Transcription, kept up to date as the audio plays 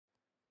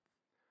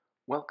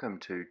Welcome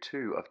to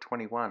 2 of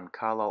 21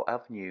 Carlisle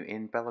Avenue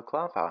in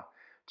Balaclava.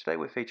 Today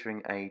we're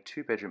featuring a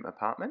 2-bedroom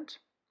apartment.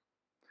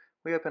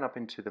 We open up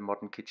into the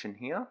modern kitchen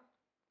here,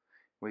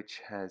 which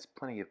has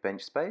plenty of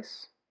bench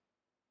space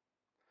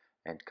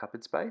and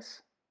cupboard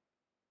space.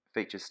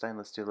 Features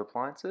stainless steel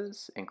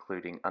appliances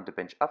including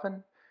underbench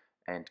oven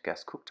and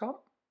gas cooktop.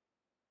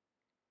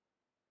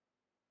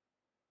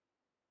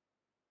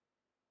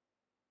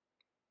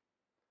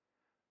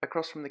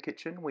 Across from the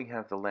kitchen we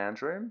have the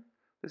lounge room.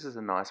 This is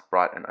a nice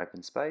bright and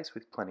open space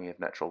with plenty of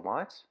natural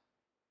light.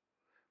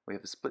 We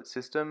have a split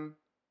system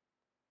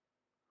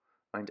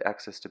and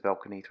access to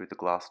balcony through the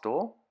glass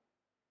door.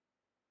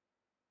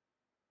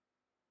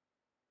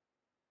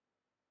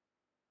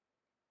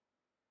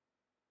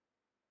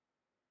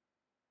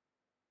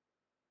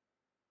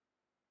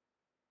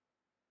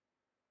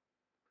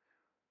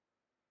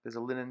 There's a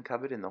linen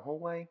cupboard in the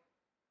hallway.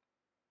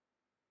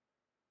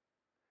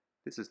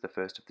 This is the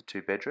first of the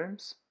 2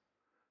 bedrooms.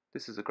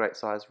 This is a great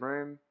sized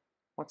room.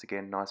 Once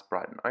again, nice,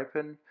 bright and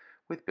open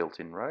with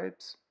built-in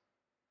robes.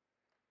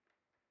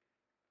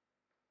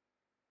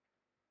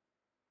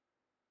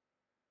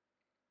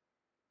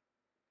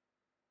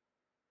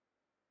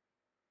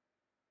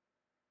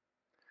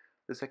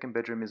 The second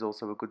bedroom is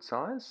also a good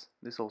size.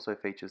 This also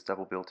features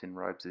double built-in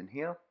robes in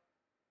here.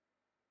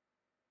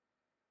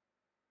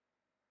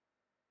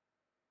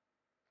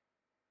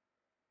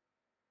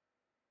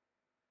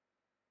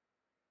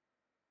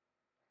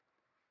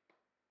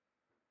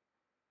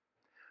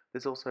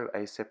 There's also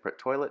a separate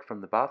toilet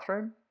from the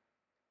bathroom.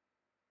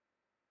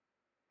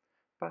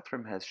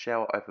 Bathroom has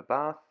shower over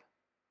bath,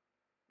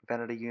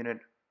 vanity unit,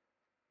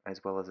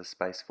 as well as a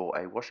space for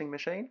a washing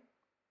machine.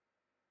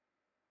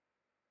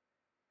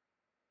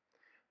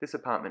 This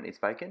apartment is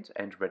vacant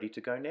and ready to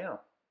go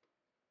now.